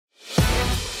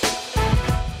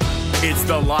It's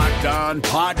the Locked On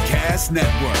Podcast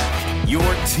Network, your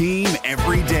team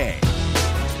every day.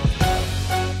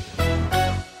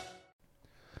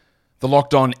 The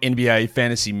Locked On NBA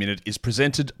Fantasy Minute is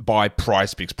presented by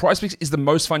PrizePicks. PrizePicks is the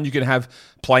most fun you can have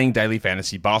playing daily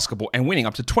fantasy basketball and winning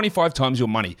up to 25 times your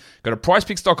money. Go to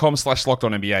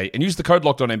prizepicks.com/LockedOnNBA and use the code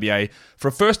LockedOnNBA for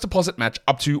a first deposit match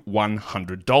up to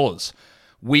 $100.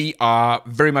 We are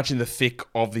very much in the thick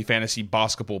of the fantasy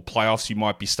basketball playoffs. You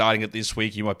might be starting it this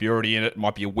week. You might be already in it. It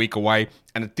might be a week away.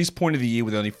 And at this point of the year,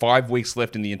 with only 5 weeks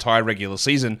left in the entire regular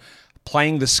season,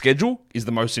 playing the schedule is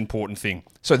the most important thing.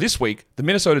 So this week, the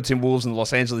Minnesota Timberwolves and the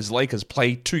Los Angeles Lakers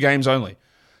play 2 games only.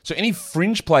 So any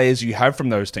fringe players you have from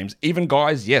those teams, even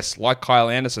guys, yes, like Kyle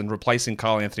Anderson replacing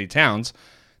Karl Anthony Towns,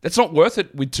 that's not worth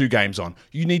it with 2 games on.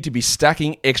 You need to be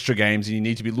stacking extra games, and you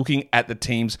need to be looking at the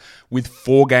teams with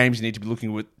 4 games. You need to be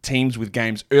looking at teams with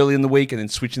games early in the week and then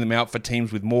switching them out for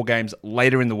teams with more games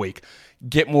later in the week.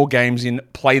 Get more games in,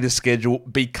 play the schedule,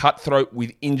 be cutthroat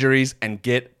with injuries, and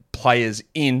get players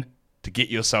in to get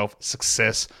yourself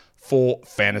success for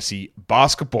fantasy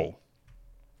basketball.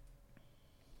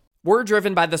 We're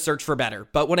driven by the search for better,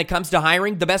 but when it comes to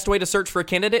hiring, the best way to search for a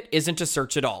candidate isn't to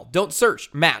search at all. Don't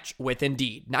search, match with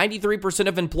Indeed. 93%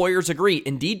 of employers agree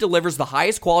Indeed delivers the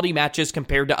highest quality matches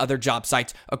compared to other job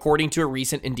sites, according to a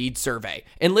recent Indeed survey.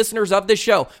 And listeners of this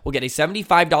show will get a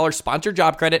 $75 sponsored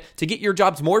job credit to get your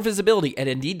jobs more visibility at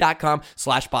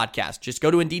Indeed.com/podcast. Just go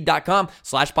to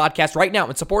Indeed.com/podcast right now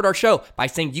and support our show by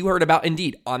saying you heard about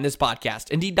Indeed on this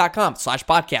podcast.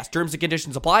 Indeed.com/podcast. Terms and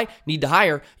conditions apply. Need to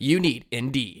hire? You need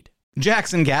Indeed.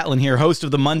 Jackson Gatlin here, host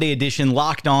of the Monday edition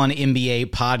Locked On NBA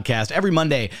podcast. Every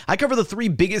Monday, I cover the 3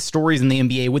 biggest stories in the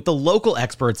NBA with the local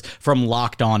experts from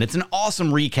Locked On. It's an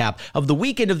awesome recap of the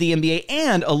weekend of the NBA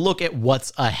and a look at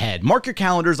what's ahead. Mark your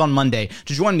calendars on Monday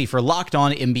to join me for Locked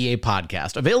On NBA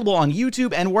podcast, available on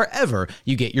YouTube and wherever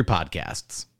you get your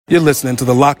podcasts. You're listening to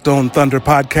the Locked On Thunder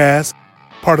podcast,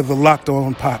 part of the Locked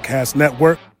On Podcast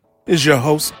Network. Is your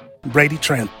host, Brady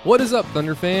Trent. What is up,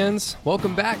 Thunder fans?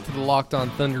 Welcome back to the Locked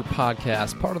On Thunder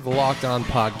podcast, part of the Locked On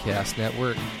Podcast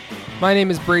Network. My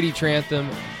name is Brady Trantham,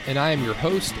 and I am your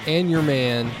host and your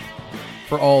man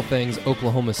for all things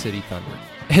Oklahoma City Thunder.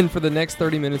 And for the next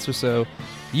 30 minutes or so,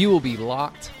 you will be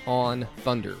locked on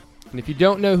Thunder. And if you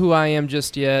don't know who I am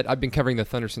just yet, I've been covering the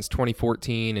Thunder since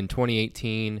 2014 and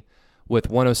 2018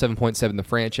 with 107.7 The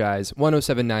Franchise,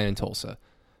 107.9 in Tulsa.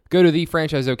 Go to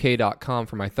thefranchiseok.com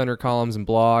for my Thunder columns and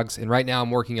blogs, and right now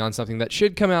I'm working on something that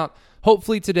should come out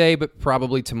hopefully today, but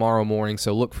probably tomorrow morning,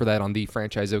 so look for that on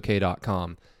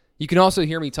thefranchiseok.com. You can also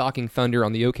hear me talking Thunder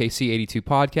on the OKC 82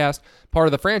 podcast, part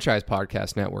of the Franchise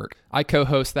Podcast Network. I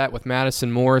co-host that with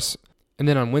Madison Morris, and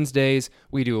then on Wednesdays,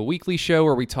 we do a weekly show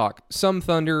where we talk some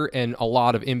Thunder and a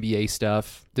lot of NBA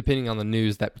stuff, depending on the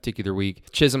news that particular week.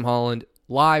 Chisholm Holland,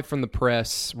 live from the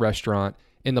Press restaurant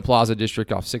in the Plaza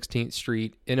District off 16th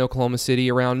Street in Oklahoma City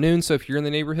around noon. So if you're in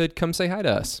the neighborhood, come say hi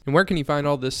to us. And where can you find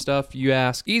all this stuff, you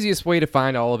ask? Easiest way to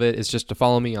find all of it is just to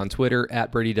follow me on Twitter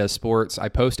at BradyDoesSports. I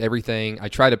post everything. I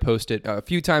try to post it a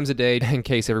few times a day in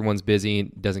case everyone's busy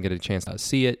and doesn't get a chance to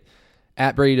see it.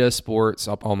 At Brady Does Sports,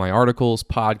 up all my articles,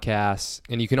 podcasts,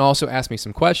 and you can also ask me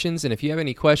some questions. And if you have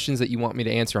any questions that you want me to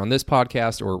answer on this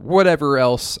podcast or whatever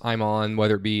else I'm on,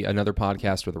 whether it be another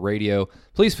podcast or the radio,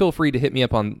 please feel free to hit me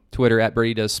up on Twitter at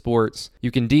Brady Does Sports.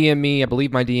 You can DM me. I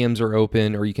believe my DMs are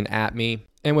open, or you can @me.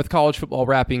 And with college football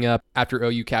wrapping up after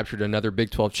OU captured another Big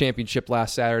 12 championship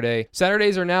last Saturday,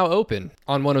 Saturdays are now open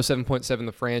on 107.7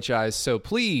 The Franchise. So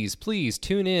please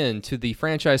tune in to the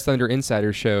Franchise Thunder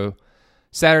Insider Show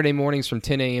Saturday mornings from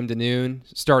 10 a.m. to noon,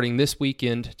 starting this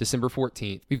weekend, December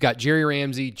 14th. We've got Jerry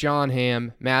Ramsey, John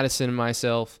Hamm, Madison, and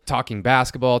myself talking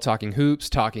basketball, talking hoops,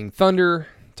 talking Thunder,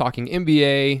 talking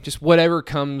NBA, just whatever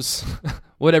comes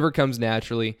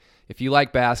naturally. If you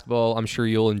like basketball, I'm sure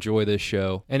you'll enjoy this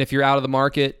show. And if you're out of the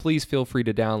market, please feel free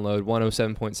to download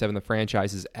 107.7 The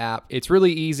Franchise's app. It's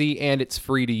really easy and it's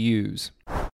free to use.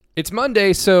 It's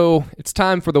Monday, so it's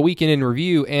time for the weekend in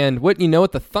review, and what you know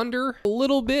at the Thunder, a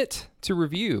little bit to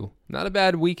review. Not a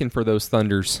bad weekend for those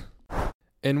Thunders.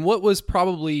 And what was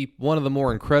probably one of the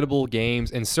more incredible games,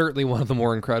 and certainly one of the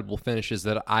more incredible finishes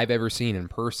that I've ever seen in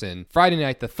person. Friday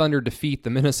night, the Thunder defeat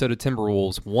the Minnesota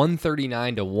Timberwolves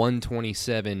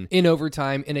 139-127 in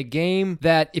overtime in a game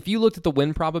that, if you looked at the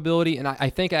win probability, and I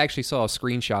think I actually saw a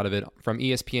screenshot of it from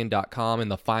ESPN.com in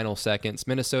the final seconds,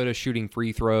 Minnesota shooting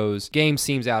free throws, game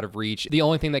seems out of reach. The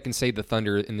only thing that can save the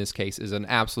Thunder in this case is an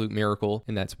absolute miracle,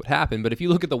 and that's what happened. But if you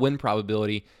look at the win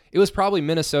probability, it was probably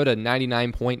Minnesota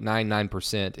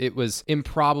 99.99%. It was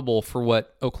improbable for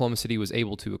what Oklahoma City was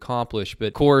able to accomplish. But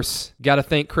of course, got to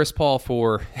thank Chris Paul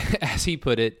for, as he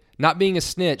put it, not being a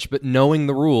snitch, but knowing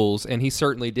the rules, and he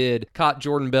certainly did. Caught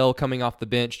Jordan Bell coming off the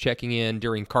bench, checking in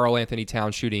during Karl Anthony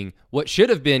Towns shooting what should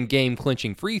have been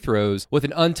game-clinching free throws with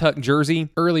an untucked jersey.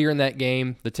 Earlier in that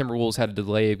game, the Timberwolves had a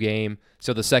delay of game,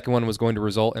 so the second one was going to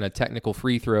result in a technical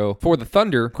free throw for the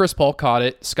Thunder. Chris Paul caught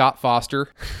it. Scott Foster,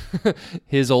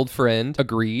 his old friend,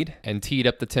 agreed and teed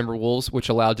up the Timberwolves, which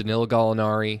allowed Danilo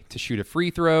Gallinari to shoot a free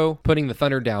throw, putting the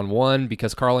Thunder down 1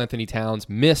 because Karl Anthony Towns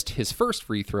missed his first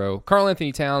free throw. Karl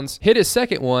Anthony Towns hit his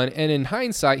second one, and in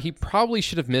hindsight, he probably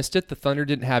should have missed it. The Thunder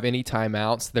didn't have any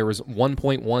timeouts. There was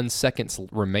 1.1 seconds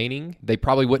remaining. They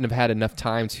probably wouldn't have had enough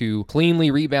time to cleanly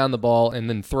rebound the ball and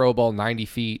then throw a ball 90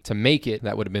 feet to make it.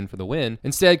 That would have been for the win.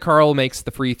 Instead, Karl makes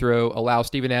the free throw, allows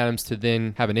Steven Adams to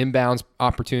then have an inbounds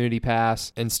opportunity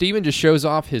pass, and Steven just shows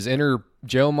off his inner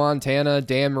Joe Montana,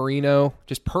 Dan Marino,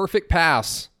 just perfect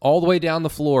pass all the way down the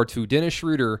floor to Dennis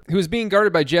Schroeder, who was being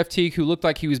guarded by Jeff Teague, who looked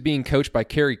like he was being coached by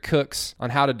Kerry Cooks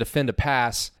on how to defend a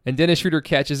pass. And Dennis Schroeder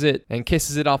catches it and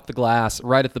kisses it off the glass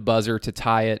right at the buzzer to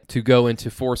tie it, to go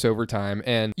into force overtime.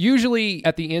 And usually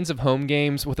at the ends of home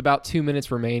games, with about 2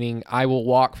 minutes remaining, I will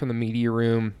walk from the media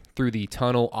room through the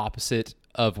tunnel opposite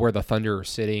of where the Thunder are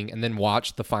sitting and then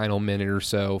watch the final minute or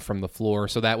so from the floor.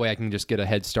 So that way I can just get a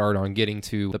head start on getting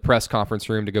to the press conference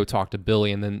room to go talk to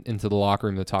Billy and then into the locker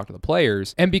room to talk to the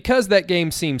players. And because that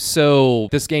game seems so,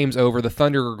 this game's over, the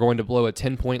Thunder are going to blow a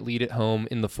 10-point lead at home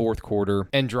in the fourth quarter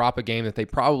and drop a game that they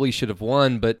probably should have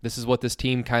won, but this is what this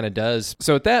team kind of does.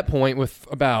 So at that point, with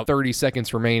about 30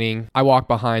 seconds remaining, I walk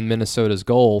behind Minnesota's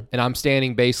goal, and I'm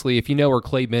standing basically, if you know where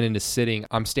Clay Bennett is sitting,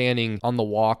 I'm standing on the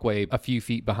walkway a few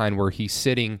feet behind where he's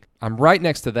sitting. I'm right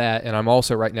next to that, and I'm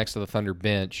also right next to the Thunder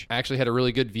bench. I actually had a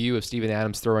really good view of Steven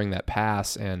Adams throwing that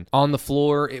pass, and on the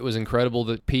floor, it was incredible.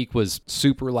 The peak was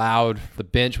super loud. The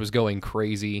bench was going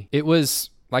crazy. It was,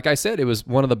 like I said, it was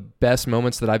one of the best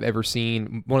moments that I've ever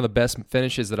seen, one of the best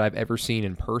finishes that I've ever seen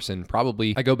in person.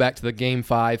 Probably, I go back to the Game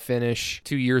 5 finish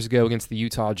 2 years ago against the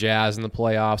Utah Jazz in the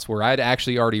playoffs, where I'd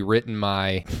actually already written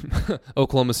my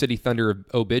Oklahoma City Thunder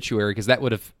obituary, because that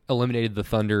would have eliminated the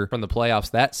Thunder from the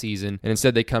playoffs that season. And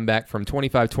instead, they come back from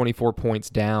 25-24 points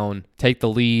down, take the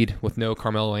lead with no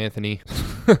Carmelo Anthony,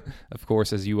 of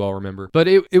course, as you all remember. But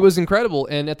it was incredible,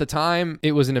 and at the time,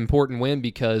 it was an important win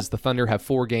because the Thunder have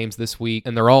 4 games this week,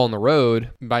 and they're all on the road.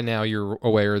 By now, you're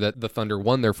aware that the Thunder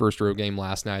won their first road game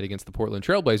last night against the Portland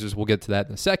Trailblazers. We'll get to that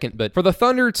in a second. But for the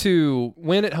Thunder to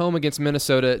win at home against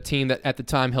Minnesota, a team that at the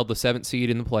time held the 7th seed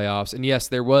in the playoffs, and yes,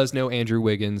 there was no Andrew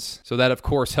Wiggins, so that, of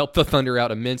course, helped the Thunder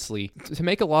out immensely to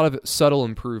make a lot of subtle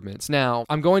improvements. Now,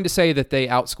 I'm going to say that they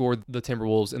outscored the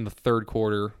Timberwolves in the third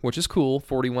quarter, which is cool,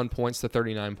 41 points to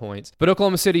 39 points. But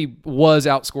Oklahoma City was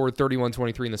outscored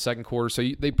 31-23 in the second quarter, so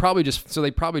they probably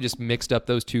just mixed up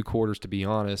those 2 quarters, to be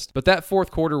honest. But that fourth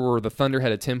quarter where the Thunder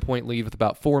had a 10-point lead with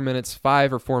about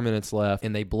 5 or 4 minutes left,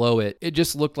 and they blow it, it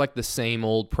just looked like the same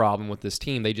old problem with this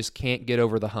team. They just can't get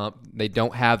over the hump. They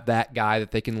don't have that guy that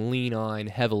they can lean on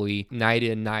heavily night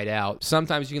in, night out.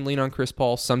 Sometimes you can lean on Chris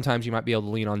Paul. Sometimes you might be able to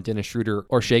lean on Dennis Schroeder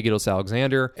or Shai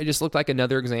Gilgeous-Alexander. It just looked like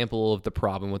another example of the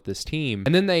problem with this team.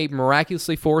 And then they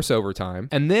miraculously force overtime.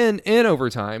 And then in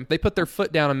overtime, they put their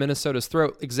foot down on Minnesota's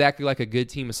throat exactly like a good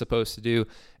team is supposed to do.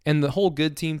 And the whole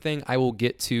good team thing I will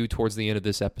get to towards the end of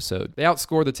this episode. They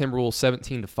outscored the Timberwolves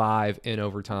 17-5 in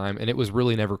overtime, and it was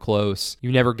really never close.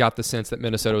 You never got the sense that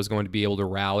Minnesota was going to be able to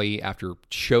rally after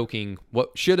choking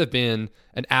what should have been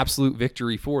an absolute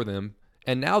victory for them.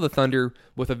 And now the Thunder,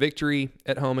 with a victory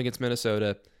at home against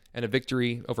Minnesota and a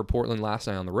victory over Portland last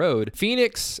night on the road,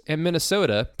 Phoenix and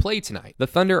Minnesota play tonight. The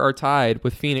Thunder are tied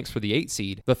with Phoenix for the 8th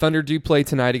seed. The Thunder do play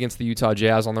tonight against the Utah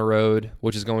Jazz on the road,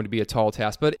 which is going to be a tall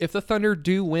task. But if the Thunder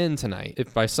do win tonight,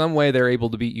 if by some way they're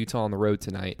able to beat Utah on the road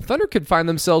tonight, the Thunder could find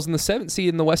themselves in the 7th seed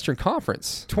in the Western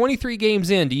Conference. 23 games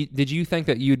in, did you think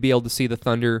that you'd be able to see the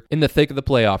Thunder in the thick of the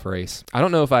playoff race? I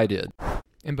don't know if I did.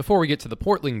 And before we get to the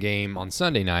Portland game on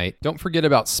Sunday night, don't forget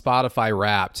about Spotify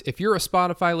Wrapped. If you're a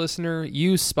Spotify listener,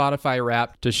 use Spotify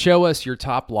Wrapped to show us your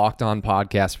top Locked On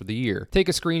podcast for the year. Take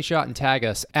a screenshot and tag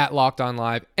us at Locked On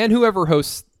Live, and whoever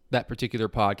hosts that particular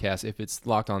podcast. If it's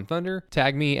Locked On Thunder,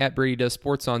 tag me at Brady Does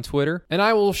Sports on Twitter, and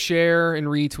I will share and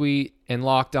retweet, and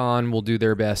Locked On will do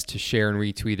their best to share and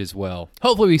retweet as well.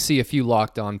 Hopefully we see a few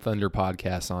Locked On Thunder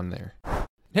podcasts on there.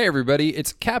 Hey everybody,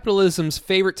 it's capitalism's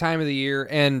favorite time of the year,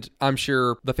 and I'm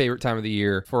sure the favorite time of the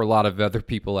year for a lot of other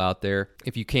people out there.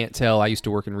 If you can't tell, I used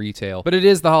to work in retail, but it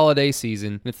is the holiday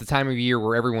season, and it's the time of year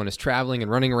where everyone is traveling and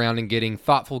running around and getting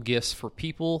thoughtful gifts for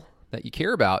people that you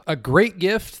care about. A great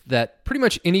gift that pretty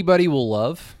much anybody will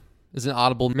love is an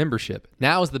Audible membership.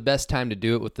 Now is the best time to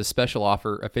do it with the special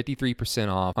offer of 53%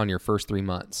 off on your first 3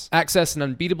 months. Access an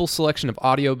unbeatable selection of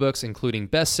audiobooks, including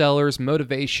bestsellers,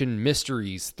 motivation,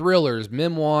 mysteries, thrillers,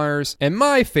 memoirs, and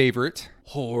my favorite,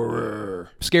 horror.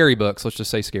 Scary books. Let's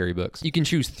just say scary books. You can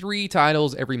choose 3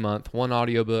 titles every month, 1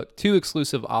 audiobook, 2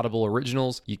 exclusive Audible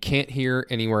originals you can't hear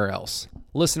anywhere else.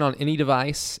 Listen on any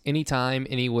device, anytime,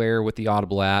 anywhere with the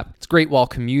Audible app. It's great while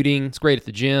commuting. It's great at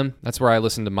the gym. That's where I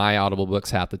listen to my Audible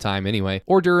books half the time anyway.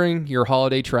 Or during your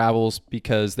holiday travels,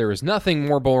 because there is nothing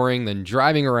more boring than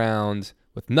driving around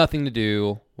with nothing to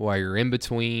do while you're in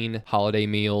between holiday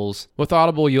meals. With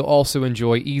Audible, you'll also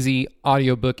enjoy easy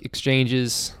audiobook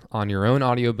exchanges on your own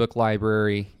audiobook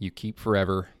library you keep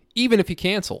forever, even if you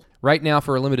cancel. Right now,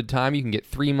 for a limited time, you can get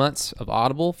 3 months of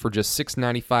Audible for just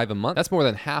 $6.95 a month. That's more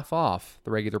than half off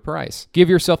the regular price. Give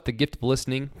yourself the gift of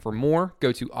listening. For more,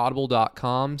 go to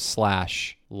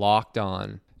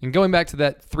audible.com/lockedon. And going back to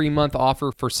that 3-month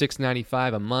offer for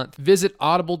 $6.95 a month, visit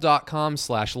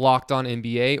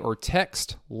audible.com/lockedonnba or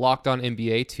text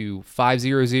LockedOnNBA to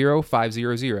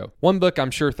 500-500. One book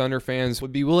I'm sure Thunder fans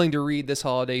would be willing to read this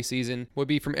holiday season would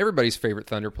be from everybody's favorite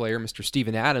Thunder player, Mr.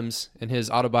 Steven Adams, and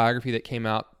his autobiography that came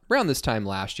out around this time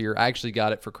last year. I actually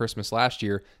got it for Christmas last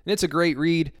year, and it's a great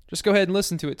read. Just go ahead and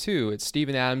listen to it too. It's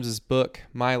Steven Adams' book,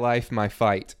 My Life, My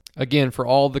Fight. Again, for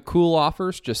all the cool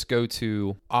offers, just go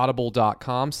to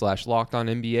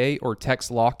audible.com/lockedonnba or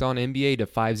text LockedOnNBA to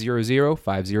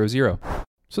 500-500.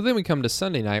 So then we come to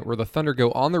Sunday night, where the Thunder go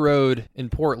on the road in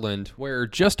Portland, where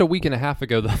just a week and a half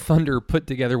ago, the Thunder put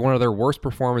together one of their worst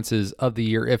performances of the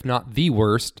year, if not the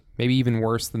worst, maybe even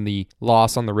worse than the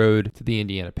loss on the road to the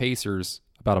Indiana Pacers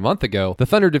about a month ago. The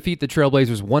Thunder defeat the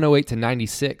Trailblazers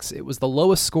 108-96. It was the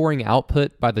lowest scoring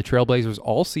output by the Trailblazers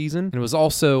all season, and it was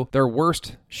also their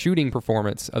worst shooting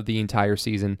performance of the entire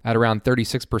season at around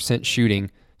 36%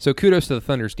 shooting. So kudos to the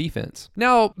Thunder's defense.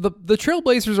 Now, the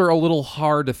Trailblazers are a little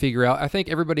hard to figure out. I think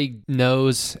everybody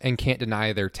knows and can't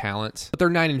deny their talent, but they're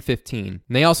 9-15. And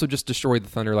they also just destroyed the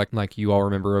Thunder like you all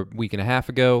remember a week and a half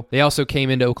ago. They also came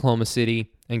into Oklahoma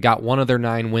City and got one of their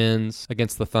 9 wins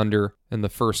against the Thunder in the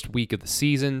first week of the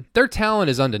season. Their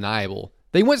talent is undeniable.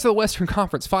 They went to the Western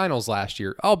Conference Finals last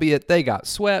year, albeit they got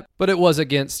swept, but it was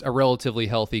against a relatively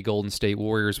healthy Golden State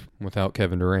Warriors without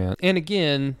Kevin Durant. And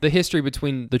again, the history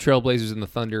between the Trailblazers and the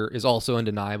Thunder is also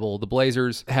undeniable. The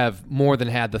Blazers have more than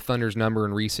had the Thunder's number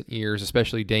in recent years,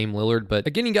 especially Dame Lillard, but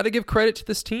again, you got to give credit to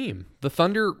this team. The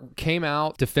Thunder came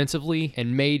out defensively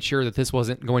and made sure that this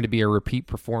wasn't going to be a repeat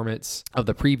performance of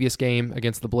the previous game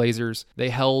against the Blazers. They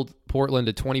held Portland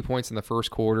to 20 points in the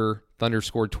first quarter. Thunder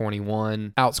scored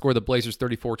 21, outscored the Blazers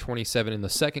 34-27 in the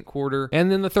second quarter,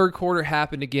 and then the third quarter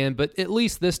happened again, but at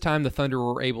least this time the Thunder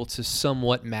were able to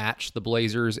somewhat match the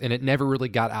Blazers, and it never really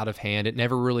got out of hand. It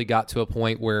never really got to a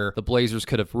point where the Blazers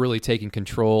could have really taken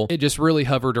control. It just really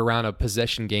hovered around a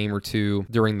possession game or two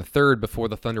during the third before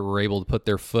the Thunder were able to put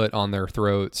their foot on their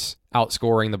throats,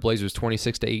 outscoring the Blazers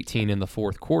 26-18 in the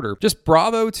fourth quarter. Just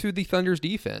bravo to the Thunder's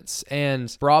defense,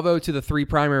 and bravo to the 3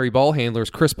 primary ball handlers.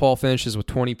 Chris Paul finishes with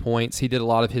 20 points. He did a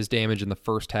lot of his damage in the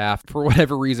first half. For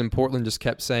whatever reason, Portland just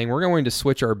kept saying, we're going to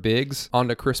switch our bigs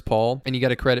onto Chris Paul, and you got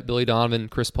to credit Billy Donovan,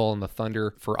 Chris Paul, and the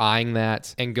Thunder for eyeing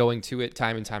that and going to it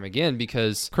time and time again,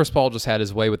 because Chris Paul just had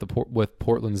his way with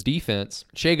Portland's defense.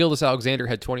 Shai Gilgeous-Alexander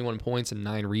had 21 points and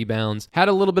 9 rebounds. Had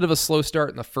a little bit of a slow start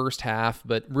in the first half,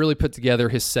 but really put together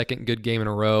his second good game in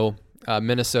a row.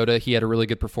 Minnesota, he had a really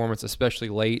good performance, especially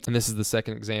late, and this is the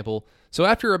second example. So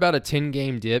after about a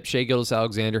 10-game dip, Shai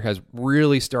Gilgeous-Alexander has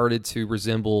really started to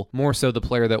resemble more so the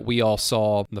player that we all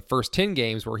saw in the first 10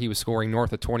 games, where he was scoring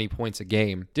north of 20 points a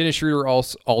game. Dennis Schroeder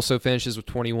also finishes with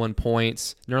 21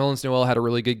 points. Nerlens Noel had a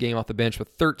really good game off the bench with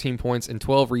 13 points and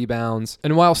 12 rebounds.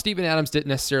 And while Steven Adams didn't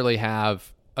necessarily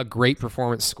have a great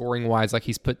performance scoring-wise like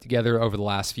he's put together over the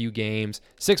last few games,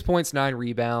 6 points, 9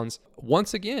 rebounds.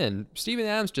 Once again, Steven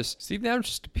Adams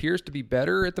just appears to be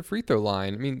better at the free throw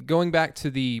line. I mean, going back to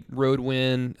the road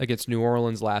win against New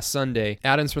Orleans last Sunday,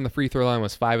 Adams from the free throw line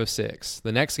was 5 of 6.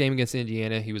 The next game against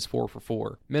Indiana, he was 4 for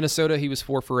 4. Minnesota, he was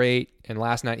 4 for 8, and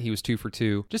last night he was 2 for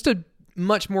 2. Just a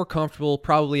much more comfortable,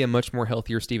 probably a much more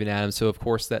healthier Steven Adams, so of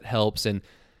course that helps. And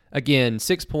again,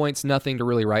 6 points, nothing to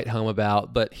really write home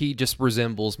about, but he just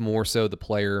resembles more so the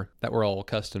player that we're all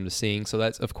accustomed to seeing. So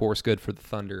that's, of course, good for the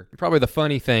Thunder. Probably the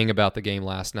funny thing about the game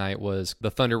last night was the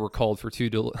Thunder were called for 2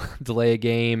 delay a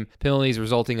game penalties,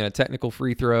 resulting in a technical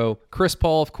free throw. Chris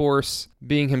Paul, of course,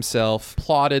 being himself,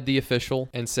 applauded the official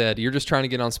and said, "You're just trying to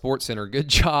get on SportsCenter. Good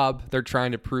job. They're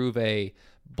trying to prove a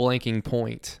blanking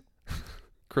point."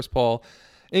 Chris Paul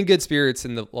in good spirits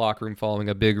in the locker room following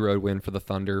a big road win for the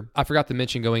Thunder. I forgot to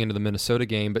mention going into the Minnesota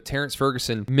game, but Terrence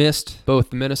Ferguson missed both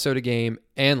the Minnesota game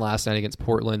and last night against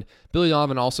Portland. Billy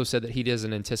Donovan also said that he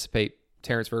doesn't anticipate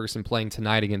Terrence Ferguson playing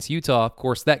tonight against Utah. Of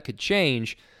course, that could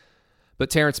change, but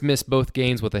Terrence missed both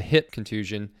games with a hip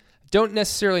contusion. Don't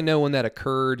necessarily know when that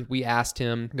occurred. We asked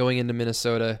him going into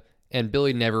Minnesota, and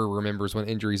Billy never remembers when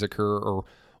injuries occur or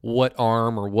what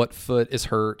arm or what foot is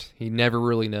hurt. He never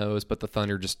really knows, but the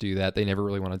Thunder just do that. They never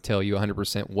really want to tell you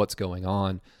 100% what's going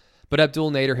on. But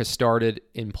Abdul Nader has started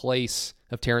in place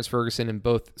of Terrence Ferguson in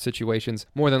both situations.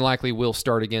 More than likely will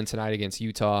start again tonight against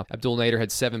Utah. Abdul Nader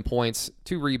had 7 points,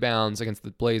 2 rebounds against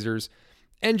the Blazers.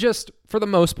 And just for the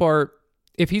most part,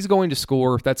 if he's going to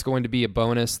score, that's going to be a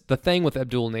bonus. The thing with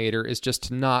Abdul Nader is just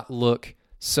to not look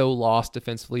so lost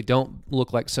defensively. Don't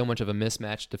look like so much of a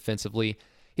mismatch defensively.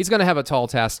 He's going to have a tall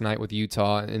task tonight with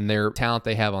Utah and their talent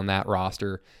they have on that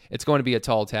roster. It's going to be a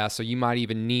tall task, so you might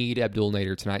even need Abdul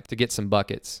Nader tonight to get some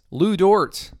buckets. Lou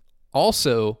Dort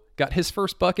also got his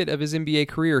first bucket of his NBA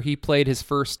career. He played his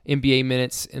first NBA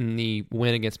minutes in the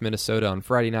win against Minnesota on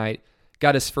Friday night,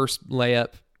 got his first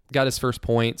layup, got his first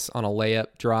points on a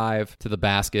layup drive to the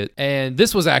basket. And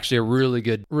this was actually a really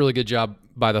good job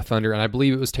by the Thunder, and I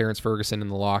believe it was Terrence Ferguson in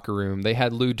the locker room. They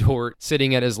had Lou Dort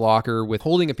sitting at his locker with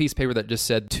holding a piece of paper that just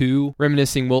said 2,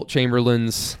 reminiscing Wilt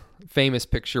Chamberlain's famous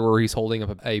picture where he's holding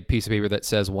up a piece of paper that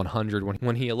says 100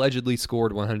 when he allegedly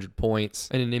scored 100 points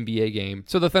in an NBA game.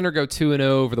 So the Thunder go 2-0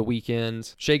 over the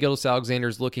weekend. Shai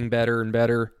Gilgeous-Alexander's looking better and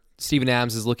better. Steven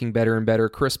Adams is looking better and better.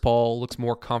 Chris Paul looks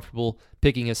more comfortable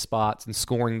picking his spots and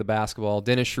scoring the basketball.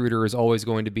 Dennis Schroeder is always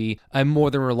going to be a more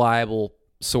than reliable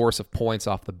source of points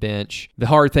off the bench. The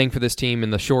hard thing for this team in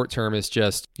the short term is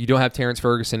just you don't have Terrence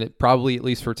Ferguson, probably at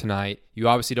least for tonight. You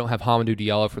obviously don't have Hamidou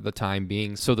Diallo for the time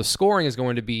being. So the scoring is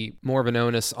going to be more of an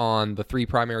onus on the 3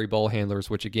 primary ball handlers,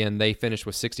 which again, they finished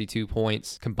with 62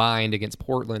 points combined against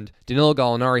Portland. Danilo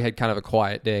Gallinari had kind of a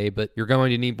quiet day, but you're going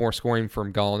to need more scoring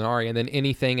from Gallinari. And then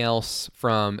anything else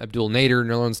from Abdul Nader,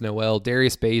 Nerlens Noel,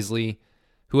 Darius Bazley,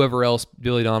 whoever else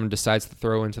Billy Donovan decides to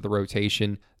throw into the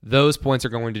rotation, those points are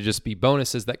going to just be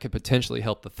bonuses that could potentially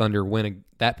help the Thunder win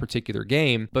that particular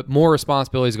game. But more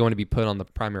responsibility is going to be put on the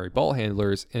primary ball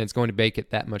handlers, and it's going to make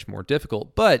it that much more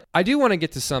difficult. But I do want to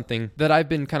get to something that I've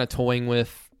been kind of toying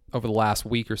with over the last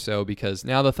week or so, because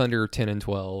now the Thunder are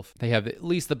 10-12. They have at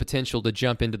least the potential to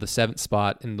jump into the 7th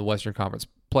spot in the Western Conference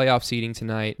playoff seeding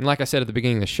tonight. And like I said at the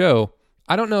beginning of the show,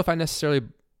 I don't know if I necessarily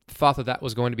thought that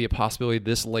was going to be a possibility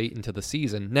this late into the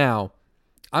season. Now,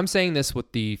 I'm saying this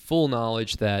with the full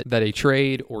knowledge that a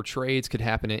trade or trades could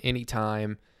happen at any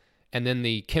time, and then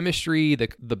the chemistry,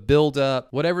 the build-up,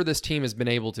 whatever this team has been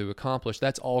able to accomplish,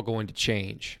 that's all going to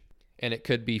change. And it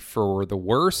could be for the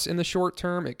worse in the short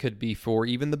term. It could be for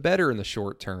even the better in the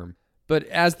short term. But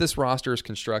as this roster is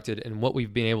constructed and what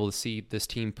we've been able to see this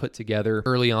team put together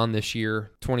early on this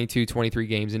year, 22, 23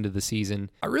 games into the season,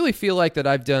 I really feel like that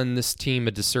I've done this team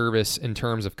a disservice in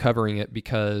terms of covering it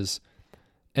because,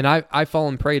 and I've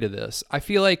fallen prey to this. I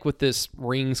feel like with this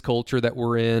rings culture that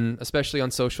we're in, especially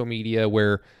on social media,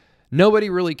 where nobody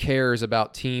really cares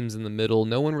about teams in the middle,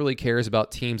 no one really cares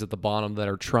about teams at the bottom that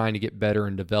are trying to get better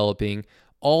and developing.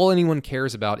 All anyone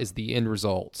cares about is the end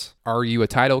results. Are you a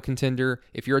title contender?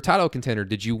 If you're a title contender,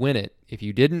 did you win it? If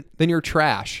you didn't, then you're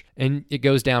trash. And it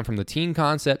goes down from the team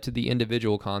concept to the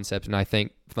individual concept. And I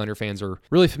think Thunder fans are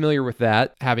really familiar with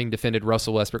that, having defended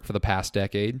Russell Westbrook for the past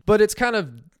decade. But it's kind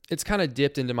of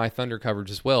dipped into my Thunder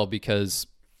coverage as well, because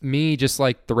me, just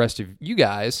like the rest of you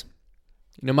guys,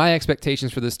 my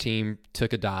expectations for this team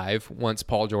took a dive once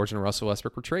Paul George and Russell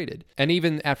Westbrook were traded. And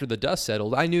even after the dust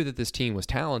settled, I knew that this team was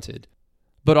talented.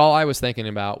 But all I was thinking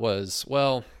about was,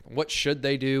 well, what should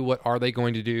they do? What are they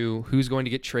going to do? Who's going to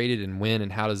get traded and when?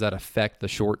 And how does that affect the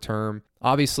short term?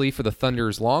 Obviously, for the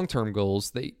Thunder's long-term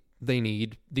goals, they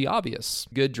need the obvious.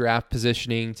 Good draft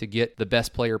positioning to get the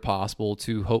best player possible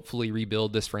to hopefully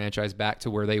rebuild this franchise back to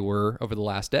where they were over the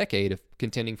last decade of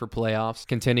contending for playoffs,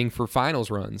 contending for finals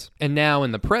runs. And now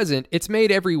in the present, it's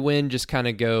made every win just kind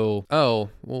of go, oh,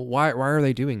 well, why are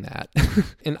they doing that?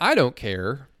 And I don't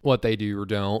care what they do or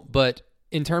don't, but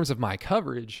in terms of my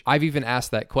coverage, I've even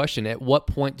asked that question. At what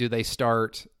point do they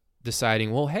start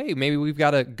deciding, well, hey, maybe we've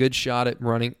got a good shot at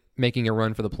making a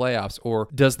run for the playoffs? Or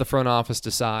does the front office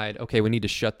decide, okay, we need to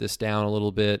shut this down a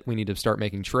little bit. We need to start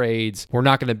making trades. We're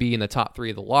not going to be in the top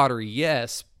 3 of the lottery,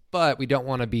 yes, but we don't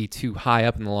want to be too high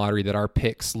up in the lottery that our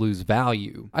picks lose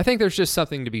value. I think there's just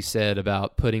something to be said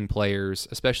about putting players,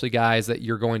 especially guys that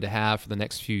you're going to have for the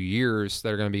next few years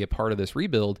that are going to be a part of this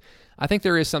rebuild. I think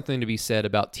there is something to be said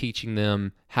about teaching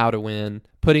them how to win,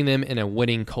 putting them in a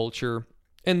winning culture.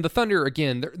 And the Thunder,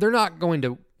 again, they're not going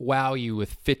to wow you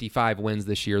with 55 wins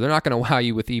this year. They're not going to wow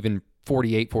you with even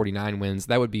 48, 49 wins.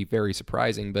 That would be very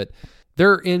surprising, but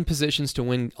they're in positions to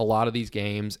win a lot of these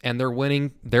games, and they're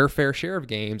winning their fair share of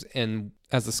games. And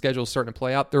as the schedule is starting to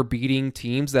play out, they're beating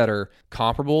teams that are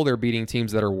comparable. They're beating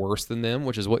teams that are worse than them,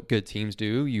 which is what good teams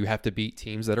do. You have to beat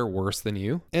teams that are worse than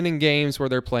you. And in games where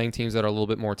they're playing teams that are a little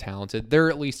bit more talented, they're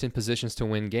at least in positions to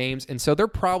win games. And so they're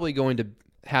probably going to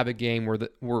have a game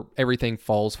where everything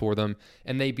falls for them,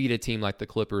 and they beat a team like the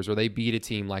Clippers or they beat a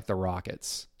team like the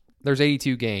Rockets. There's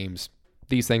 82 games.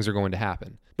 These things are going to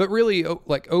happen. But really,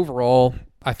 like overall,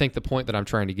 I think the point that I'm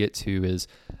trying to get to is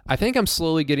I think I'm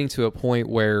slowly getting to a point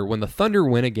where when the Thunder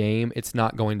win a game, it's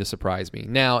not going to surprise me.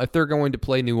 Now, if they're going to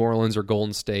play New Orleans or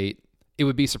Golden State, it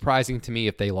would be surprising to me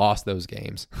if they lost those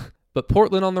games. But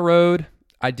Portland on the road,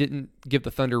 I didn't give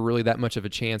the Thunder really that much of a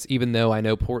chance, even though I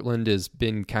know Portland has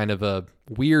been kind of a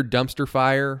weird dumpster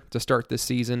fire to start this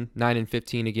season.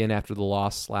 9-15 again after the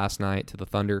loss last night to the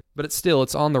Thunder. But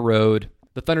it's on the road.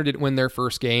 The Thunder didn't win their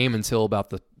first game until about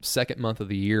the second month of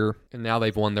the year, and now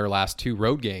they've won their last 2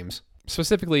 road games.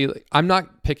 Specifically, I'm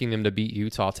not picking them to beat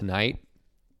Utah tonight,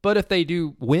 but if they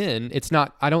do win,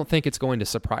 I don't think it's going to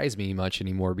surprise me much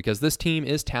anymore because this team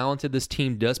is talented. This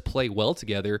team does play well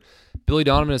together. Billy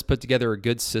Donovan has put together a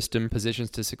good system, positions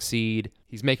to succeed.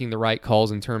 He's making the right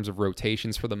calls in terms of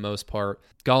rotations for the most part.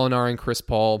 Gallinari and Chris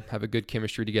Paul have a good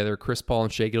chemistry together. Chris Paul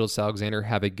and Shai Gilgeous-Alexander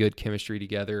have a good chemistry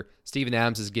together. Steven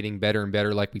Adams is getting better and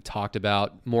better, like we talked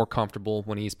about. More comfortable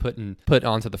when he's put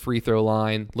onto the free throw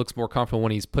line. Looks more comfortable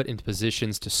when he's put into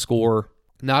positions to score.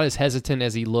 Not as hesitant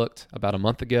as he looked about a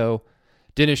month ago.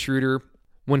 Dennis Schroeder,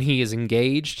 when he is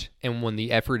engaged and when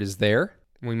the effort is there,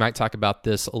 we might talk about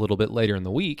this a little bit later in the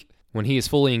week, when he is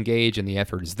fully engaged and the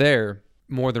effort is there,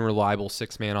 more than reliable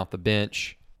 6-man off the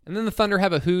bench. And then the Thunder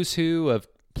have a who's who of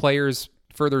players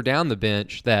further down the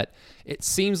bench that it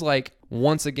seems like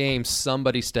once a game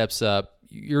somebody steps up.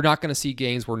 You're not going to see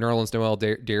games where Nerlens Noel,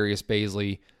 Darius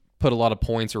Bazley put a lot of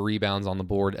points or rebounds on the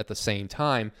board at the same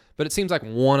time, but it seems like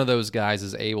one of those guys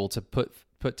is able to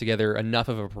put together enough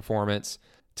of a performance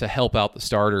to help out the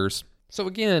starters. So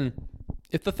again,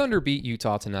 if the Thunder beat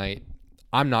Utah tonight,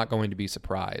 I'm not going to be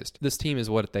surprised. This team is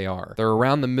what they are. They're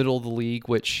around the middle of the league,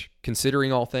 which,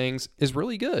 considering all things, is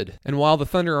really good. And while the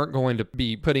Thunder aren't going to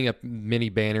be putting up many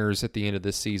banners at the end of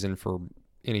this season for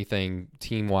anything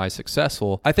team-wise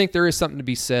successful, I think there is something to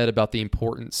be said about the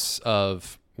importance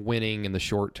of winning in the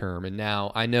short term. And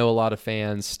now I know a lot of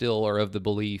fans still are of the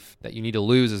belief that you need to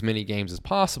lose as many games as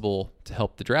possible to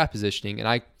help the draft positioning, and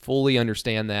I fully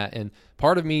understand that, and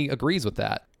part of me agrees with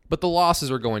that. But the losses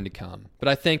are going to come. But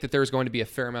I think that there's going to be a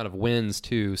fair amount of wins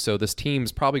too, so this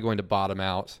team's probably going to bottom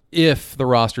out, if the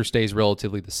roster stays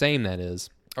relatively the same, that is,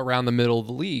 around the middle of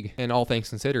the league. And all things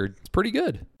considered, it's pretty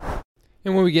good.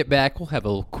 And when we get back, we'll have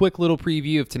a quick little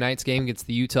preview of tonight's game against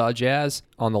the Utah Jazz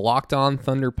on the Locked On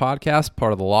Thunder podcast,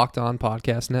 part of the Locked On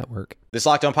Podcast Network. This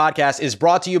Locked On podcast is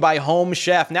brought to you by Home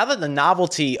Chef. Now that the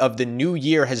novelty of the new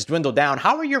year has dwindled down,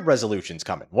 how are your resolutions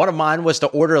coming? One of mine was to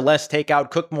order less takeout,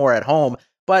 cook more at home.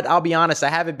 But I'll be honest, I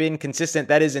haven't been consistent.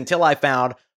 That is until I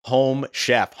found Home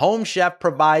Chef. Home Chef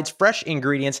provides fresh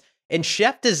ingredients and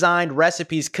chef-designed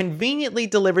recipes conveniently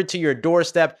delivered to your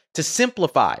doorstep to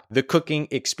simplify the cooking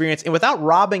experience and without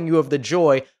robbing you of the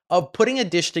joy of putting a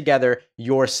dish together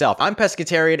yourself. I'm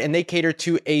pescatarian, and they cater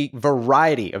to a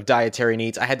variety of dietary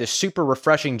needs. I had this super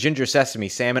refreshing ginger sesame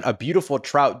salmon, a beautiful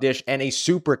trout dish, and a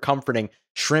super comforting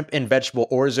shrimp and vegetable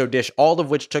orzo dish, all of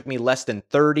which took me less than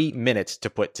 30 minutes to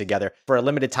put together. For a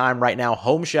limited time right now,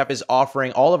 Home Chef is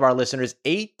offering all of our listeners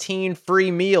 18 free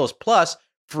meals, plus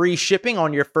free shipping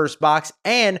on your first box,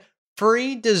 and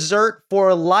free dessert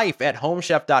for life at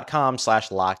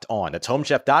homechef.com/lockedon. That's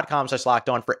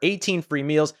homechef.com/lockedon for 18 free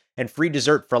meals and free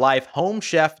dessert for life.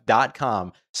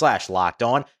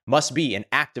 Homechef.com/lockedon. Must be an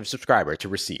active subscriber to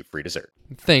receive free dessert.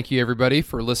 Thank you, everybody,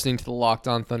 for listening to the Locked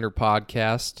On Thunder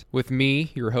podcast with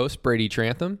me, your host, Brady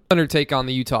Trantham. Thunder take on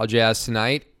the Utah Jazz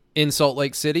tonight in Salt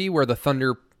Lake City, where the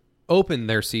Thunder opened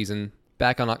their season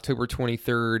back on October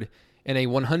 23rd in a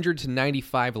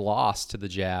 100-95 loss to the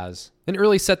Jazz. And it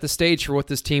really set the stage for what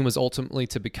this team was ultimately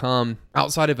to become.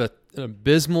 Outside of an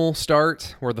abysmal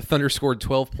start where the Thunder scored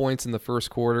 12 points in the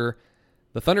first quarter,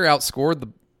 the Thunder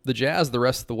outscored the Jazz the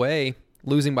rest of the way,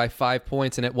 losing by 5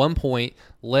 points, and at one point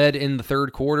led in the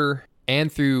third quarter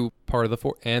and through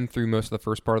most of the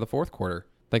first part of the fourth quarter.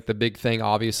 I think the big thing,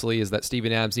 obviously, is that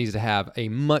Steven Adams needs to have a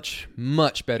much,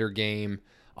 much better game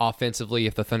offensively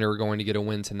if the Thunder are going to get a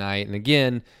win tonight. And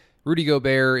again, Rudy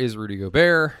Gobert is Rudy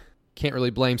Gobert. Can't really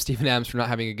blame Steven Adams for not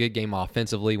having a good game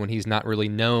offensively when he's not really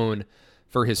known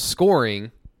for his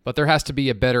scoring. But there has to be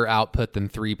a better output than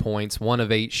 3 points, 1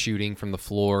 of 8 shooting from the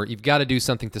floor. You've got to do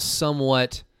something to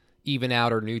somewhat even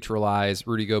out or neutralize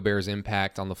Rudy Gobert's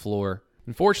impact on the floor.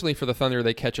 Unfortunately for the Thunder,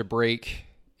 they catch a break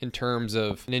in terms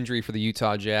of an injury for the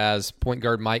Utah Jazz. Point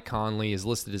guard Mike Conley is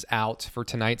listed as out for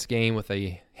tonight's game with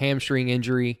a hamstring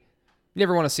injury. You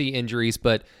never want to see injuries,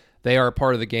 but they are a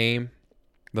part of the game.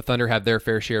 The Thunder have their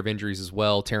fair share of injuries as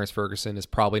well. Terrence Ferguson is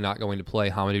probably not going to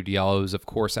play. Hamidou Diallo is, of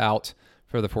course, out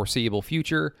for the foreseeable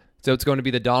future. So it's going to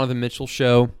be the Donovan Mitchell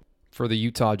show for the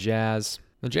Utah Jazz.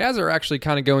 The Jazz are actually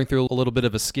kind of going through a little bit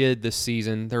of a skid this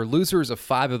season. They're losers of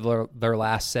 5 of their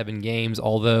last 7 games,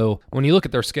 although when you look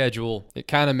at their schedule, it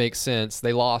kind of makes sense.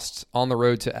 They lost on the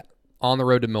road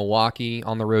to Milwaukee,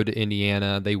 on the road to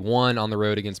Indiana. They won on the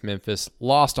road against Memphis,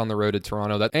 lost on the road to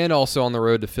Toronto, and also on the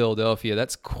road to Philadelphia.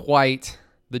 That's quite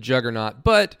the juggernaut,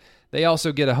 but they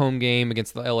also get a home game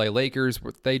against the LA Lakers,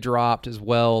 which they dropped as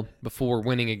well before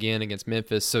winning again against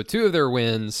Memphis. So 2 of their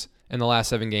wins in the last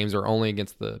 7 games are only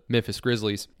against the Memphis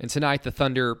Grizzlies. And tonight, the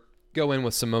Thunder go in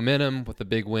with some momentum with a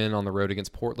big win on the road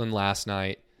against Portland last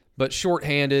night. But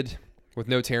shorthanded, with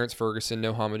no Terrence Ferguson,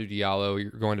 no Hamidou Diallo,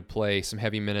 you're going to play some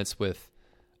heavy minutes with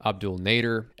Abdul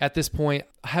Nader. At this point,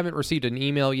 I haven't received an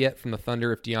email yet from the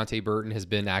Thunder if Deonte Burton has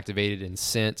been activated and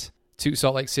sent to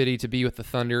Salt Lake City to be with the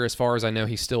Thunder. As far as I know,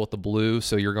 he's still with the Blue,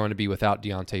 so you're going to be without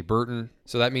Deonte Burton.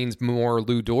 So that means more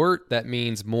Lou Dort. That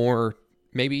means more,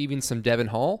 maybe even some Devin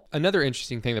Hall. Another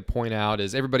interesting thing to point out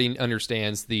is everybody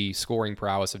understands the scoring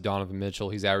prowess of Donovan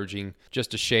Mitchell. He's averaging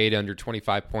just a shade under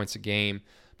 25 points a game.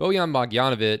 Bojan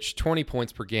Bogdanovic, 20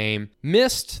 points per game,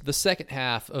 missed the second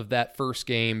half of that first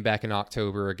game back in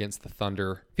October against the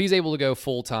Thunder. If he's able to go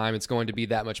full-time, it's going to be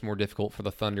that much more difficult for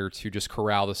the Thunder to just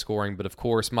corral the scoring. But of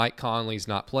course, Mike Conley's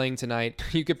not playing tonight.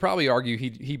 You could probably argue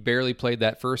he barely played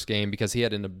that first game because he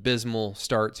had an abysmal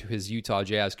start to his Utah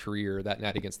Jazz career that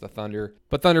night against the Thunder.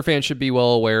 But Thunder fans should be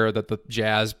well aware that the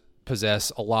Jazz possess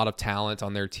a lot of talent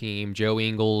on their team. Joe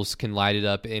Ingles can light it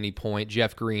up at any point.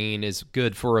 Jeff Green is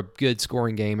good for a good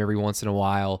scoring game every once in a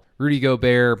while. Rudy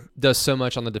Gobert does so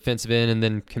much on the defensive end and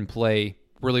then can play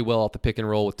really well off the pick and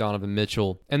roll with Donovan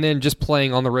Mitchell. And then just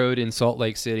playing on the road in Salt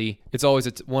Lake City, it's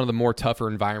always one of the more tougher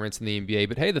environments in the NBA.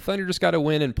 But hey, the Thunder just got a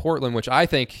win in Portland, which I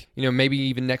think, maybe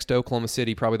even next to Oklahoma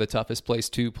City, probably the toughest place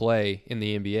to play in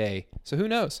the NBA. So who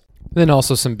knows? Then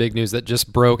also some big news that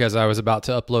just broke as I was about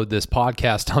to upload this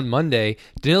podcast on Monday.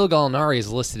 Danilo Gallinari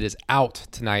is listed as out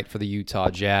tonight for the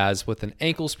Utah Jazz with an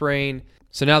ankle sprain.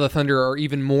 So now the Thunder are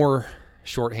even more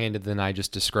shorthanded than I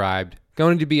just described.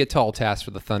 Going to be a tall task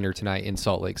for the Thunder tonight in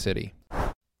Salt Lake City.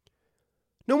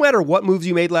 No matter what moves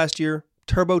you made last year,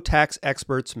 TurboTax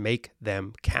experts make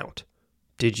them count.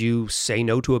 Did you say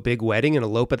no to a big wedding and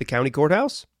elope at the county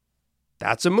courthouse?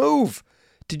 That's a move.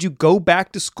 Did you go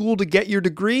back to school to get your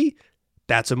degree?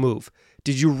 That's a move.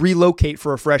 Did you relocate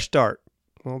for a fresh start?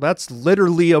 Well, that's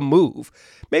literally a move.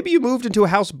 Maybe you moved into a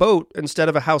houseboat instead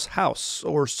of a house,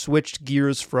 or switched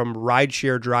gears from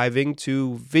rideshare driving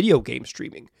to video game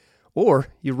streaming. Or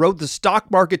you rode the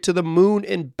stock market to the moon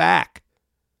and back.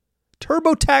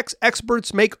 TurboTax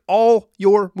experts make all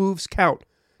your moves count,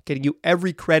 getting you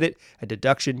every credit and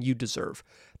deduction you deserve.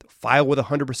 They'll file with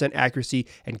 100% accuracy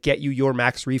and get you your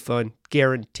max refund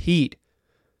guaranteed.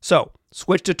 So,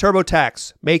 switch to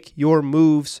TurboTax. Make your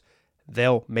moves.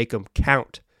 They'll make them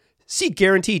count. See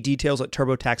guarantee details at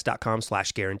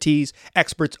turbotax.com/guarantees.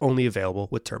 Experts only available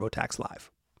with TurboTax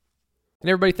Live. And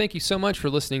everybody, thank you so much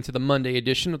for listening to the Monday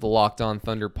edition of the Locked On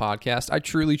Thunder podcast. I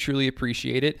truly, truly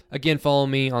appreciate it. Again, follow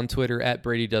me on Twitter at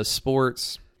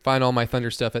BradyDoesSports. Find all my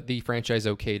Thunder stuff at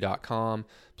thefranchiseok.com.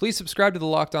 Please subscribe to the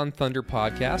Locked On Thunder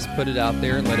podcast. Put it out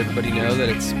there and let everybody know that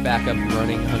it's back up and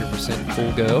running 100%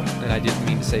 full go. And I didn't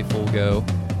mean to say full go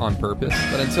on purpose.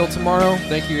 But until tomorrow,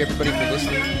 thank you everybody for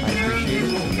listening. I appreciate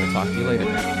it, and we'll talk to you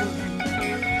later.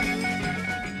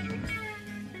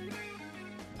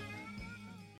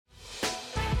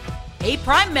 Hey,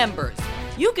 Prime members,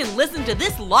 you can listen to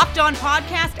this Locked On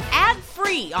podcast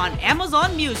ad-free on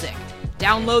Amazon Music.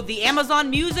 Download the Amazon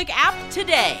Music app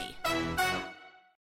today.